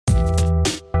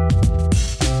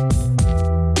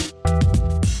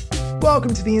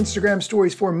Welcome to the Instagram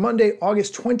stories for Monday,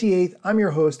 August 28th. I'm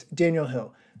your host, Daniel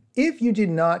Hill. If you did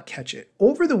not catch it,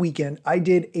 over the weekend, I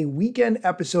did a weekend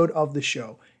episode of the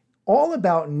show all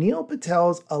about Neil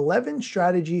Patel's 11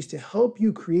 strategies to help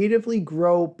you creatively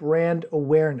grow brand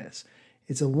awareness.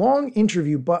 It's a long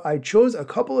interview, but I chose a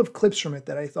couple of clips from it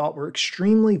that I thought were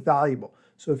extremely valuable.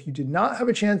 So if you did not have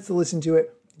a chance to listen to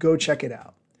it, go check it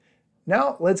out.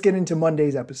 Now, let's get into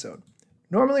Monday's episode.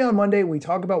 Normally on Monday, we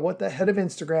talk about what the head of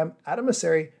Instagram, Adam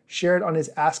Mosseri, shared on his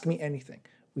Ask Me Anything.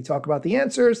 We talk about the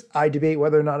answers, I debate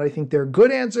whether or not I think they're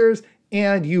good answers,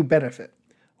 and you benefit.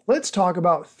 Let's talk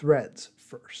about Threads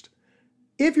first.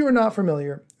 If you are not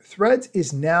familiar, Threads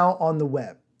is now on the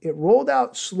web. It rolled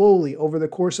out slowly over the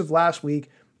course of last week.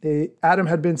 Adam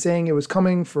had been saying it was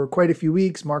coming for quite a few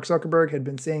weeks. Mark Zuckerberg had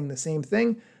been saying the same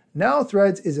thing. Now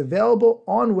Threads is available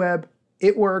on web.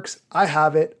 It works. I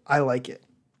have it. I like it.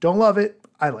 Don't love it.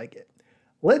 I like it.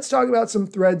 Let's talk about some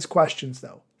Threads questions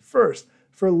though. First,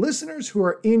 for listeners who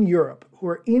are in Europe, who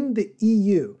are in the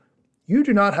EU, you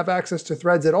do not have access to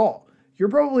Threads at all. You're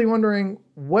probably wondering,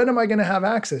 when am I going to have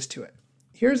access to it?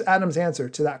 Here's Adam's answer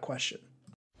to that question.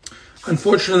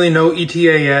 Unfortunately, no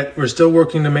ETA yet. We're still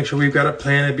working to make sure we've got a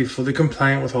plan to be fully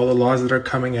compliant with all the laws that are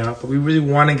coming out, but we really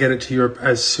want to get it to Europe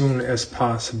as soon as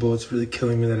possible. It's really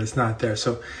killing me that it's not there,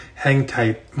 so hang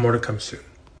tight. More to come soon.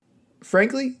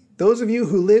 Frankly, those of you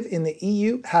who live in the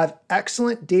EU have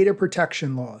excellent data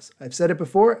protection laws. I've said it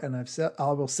before, and I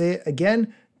will say it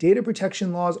again. Data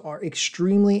protection laws are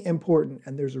extremely important,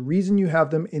 and there's a reason you have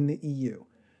them in the EU.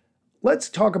 Let's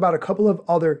talk about a couple of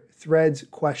other Threads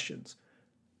questions.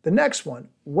 The next one,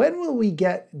 when will we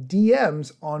get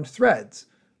DMs on Threads?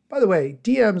 By the way,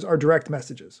 DMs are direct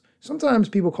messages. Sometimes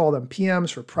people call them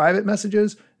PMs for private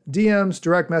messages. DMs,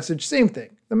 direct message, same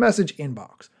thing, the message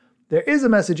inbox. There is a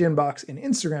message inbox in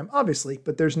Instagram, obviously,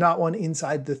 but there's not one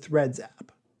inside the Threads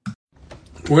app.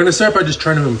 We're going to start by just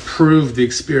trying to improve the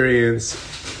experience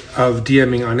of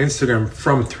DMing on Instagram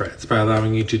from Threads by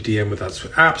allowing you to DM without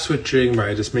app switching,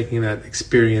 by just making that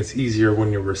experience easier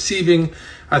when you're receiving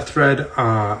a thread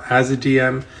as a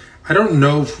DM. I don't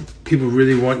know if people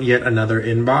really want yet another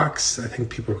inbox. I think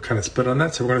people are kind of split on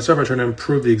that. So we're going to start by trying to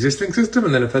improve the existing system.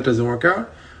 And then if that doesn't work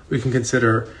out, we can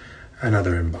consider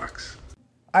another inbox.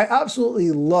 I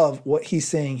absolutely love what he's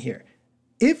saying here.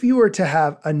 If you were to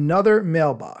have another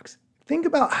mailbox, think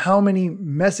about how many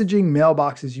messaging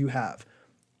mailboxes you have.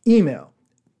 Email,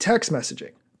 text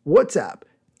messaging, WhatsApp,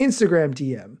 Instagram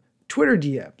DM, Twitter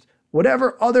DMs,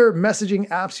 whatever other messaging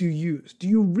apps you use. Do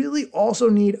you really also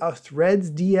need a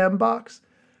Threads DM box?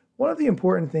 One of the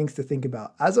important things to think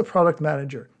about as a product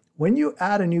manager, when you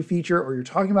add a new feature or you're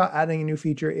talking about adding a new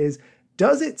feature is,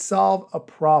 does it solve a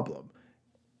problem?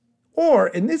 Or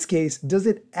in this case, does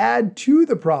it add to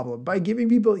the problem by giving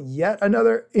people yet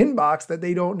another inbox that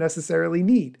they don't necessarily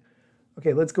need?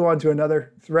 Okay, let's go on to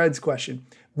another Threads question.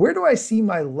 Where do I see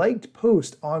my liked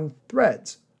post on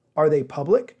Threads? Are they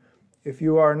public? If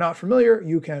you are not familiar,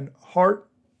 you can heart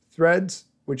Threads,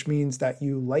 which means that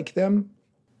you like them.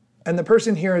 And the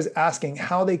person here is asking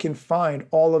how they can find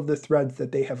all of the threads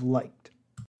that they have liked.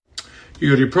 You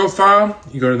go to your profile,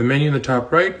 you go to the menu in the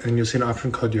top right, and you'll see an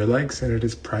option called Your Likes, and it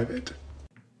is private.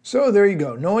 So there you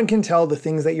go. No one can tell the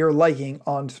things that you're liking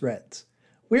on Threads.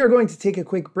 We are going to take a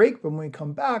quick break, but when we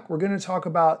come back, we're going to talk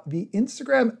about the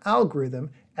Instagram algorithm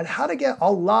and how to get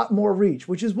a lot more reach,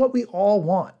 which is what we all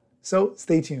want. So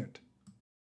stay tuned.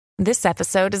 This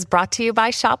episode is brought to you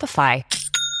by Shopify.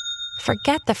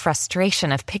 Forget the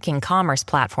frustration of picking commerce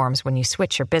platforms when you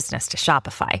switch your business to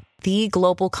Shopify, the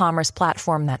global commerce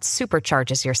platform that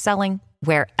supercharges your selling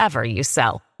wherever you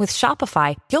sell. With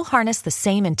Shopify, you'll harness the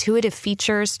same intuitive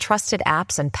features, trusted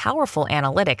apps, and powerful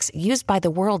analytics used by the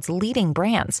world's leading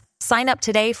brands. Sign up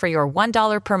today for your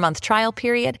 $1 per month trial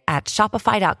period at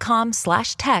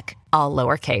shopify.com/tech, all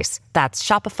lowercase. That's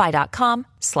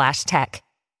shopify.com/tech.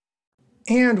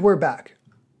 And we're back.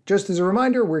 Just as a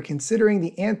reminder, we're considering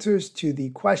the answers to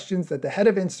the questions that the head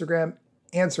of Instagram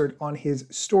answered on his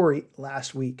story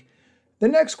last week. The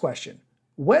next question,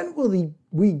 when will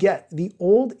we get the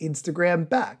old Instagram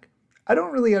back? I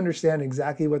don't really understand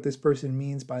exactly what this person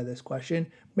means by this question.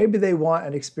 Maybe they want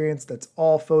an experience that's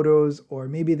all photos, or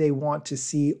maybe they want to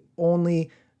see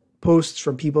only posts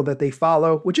from people that they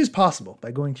follow, which is possible by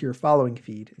going to your following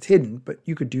feed. It's hidden, but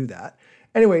you could do that.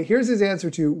 Anyway, here's his answer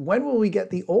to when will we get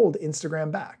the old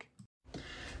Instagram back?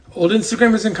 Old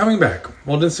Instagram isn't coming back.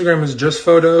 Old Instagram is just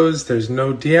photos. There's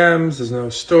no DMs, there's no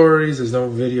stories, there's no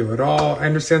video at all. I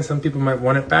understand some people might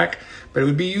want it back, but it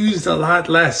would be used a lot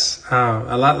less.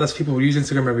 A lot less people would use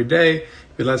Instagram every day.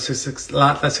 It'd be a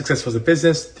lot less successful as a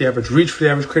business. The average reach for the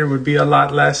average creator would be a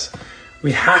lot less.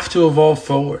 We have to evolve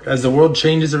forward. As the world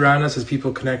changes around us, as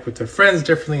people connect with their friends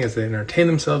differently, as they entertain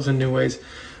themselves in new ways,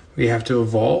 we have to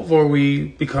evolve or we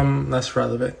become less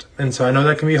relevant. And so I know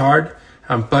that can be hard,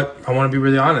 but I want to be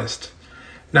really honest.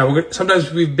 Now,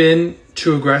 sometimes we've been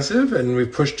too aggressive and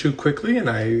we've pushed too quickly, and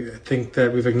I think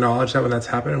that we've acknowledged that when that's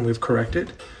happened and we've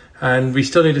corrected. And we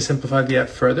still need to simplify the app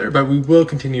further, but we will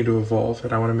continue to evolve,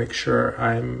 and I want to make sure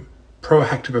I'm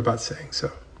proactive about saying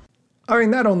so. I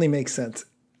mean, that only makes sense.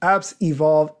 Apps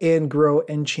evolve and grow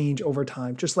and change over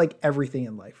time, just like everything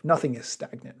in life. Nothing is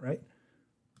stagnant, right?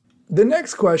 The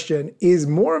next question is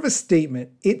more of a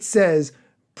statement. It says,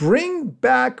 bring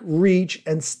back reach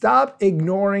and stop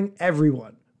ignoring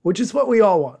everyone, which is what we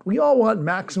all want. We all want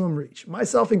maximum reach,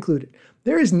 myself included.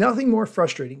 There is nothing more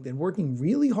frustrating than working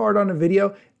really hard on a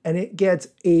video and it gets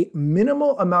a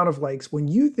minimal amount of likes when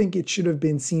you think it should have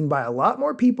been seen by a lot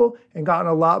more people and gotten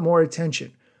a lot more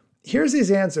attention. Here's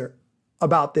his answer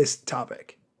about this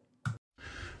topic.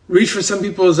 Reach for some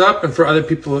people is up and for other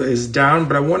people is down,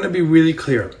 but I want to be really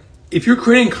clear. If you're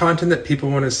creating content that people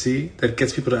want to see, that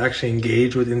gets people to actually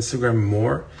engage with Instagram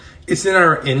more, it's in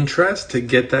our interest to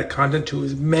get that content to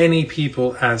as many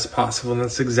people as possible. And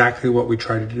that's exactly what we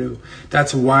try to do.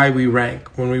 That's why we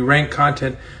rank. When we rank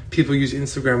content, people use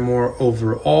Instagram more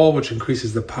overall, which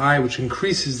increases the pie, which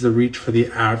increases the reach for the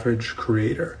average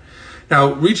creator.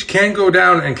 Now, reach can go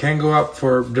down and can go up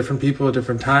for different people at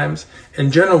different times.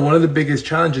 In general, one of the biggest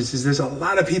challenges is there's a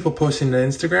lot of people posting to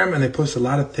Instagram and they post a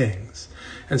lot of things.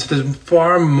 And so there's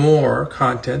far more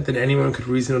content than anyone could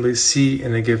reasonably see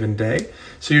in a given day.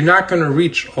 So you're not going to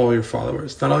reach all your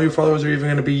followers. Not all your followers are even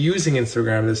going to be using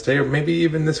Instagram this day or maybe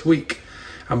even this week.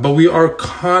 But we are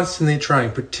constantly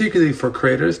trying, particularly for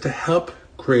creators, to help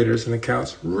creators and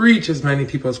accounts reach as many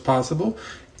people as possible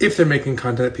if they're making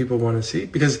content that people want to see,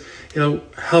 because it'll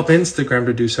help Instagram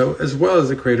to do so, as well as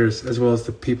the creators, as well as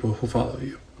the people who follow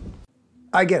you.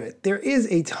 I get it. There is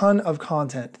a ton of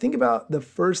content. Think about the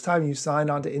first time you signed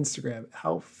onto Instagram,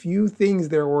 how few things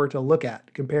there were to look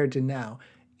at compared to now.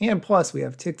 And plus, we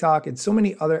have TikTok and so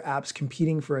many other apps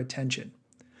competing for attention.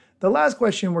 The last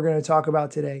question we're going to talk about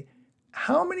today,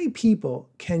 how many people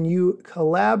can you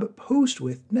collab post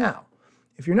with now?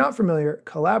 If you're not familiar,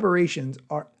 collaborations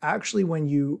are actually when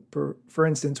you, for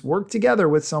instance, work together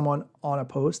with someone on a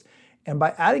post, and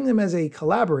by adding them as a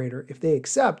collaborator, if they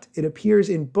accept, it appears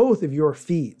in both of your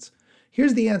feeds.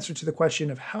 Here's the answer to the question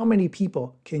of how many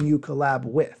people can you collab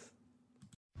with?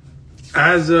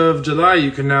 As of July,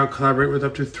 you can now collaborate with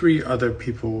up to 3 other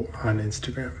people on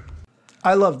Instagram.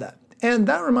 I love that. And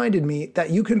that reminded me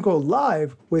that you can go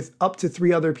live with up to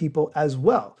 3 other people as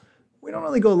well. We don't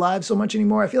really go live so much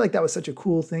anymore. I feel like that was such a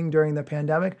cool thing during the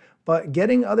pandemic, but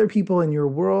getting other people in your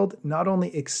world not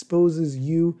only exposes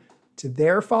you to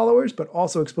their followers, but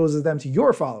also exposes them to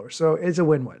your followers. So it's a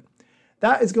win-win.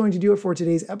 That is going to do it for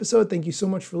today's episode. Thank you so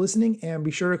much for listening, and be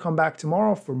sure to come back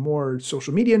tomorrow for more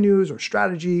social media news or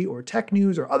strategy or tech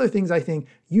news or other things I think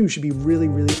you should be really,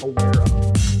 really aware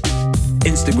of.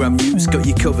 Instagram news got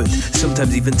you covered,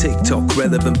 sometimes even TikTok.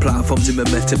 Relevant platforms in the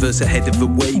metaverse ahead of the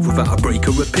wave, without a break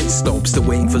or a pit stop. Still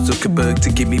waiting for Zuckerberg to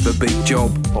give me the big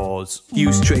job. Pause.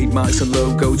 Use trademarks and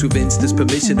logos with Insta's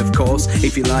permission, of course.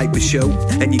 If you like the show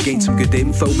and you gain some good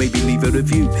info, maybe leave a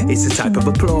review. It's the type of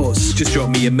applause. Just drop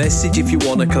me a message if you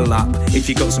want to collab. If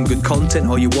you got some good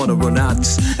content or you want to run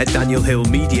ads, at Daniel Hill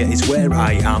Media is where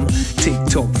I am.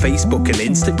 TikTok, Facebook and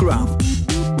Instagram.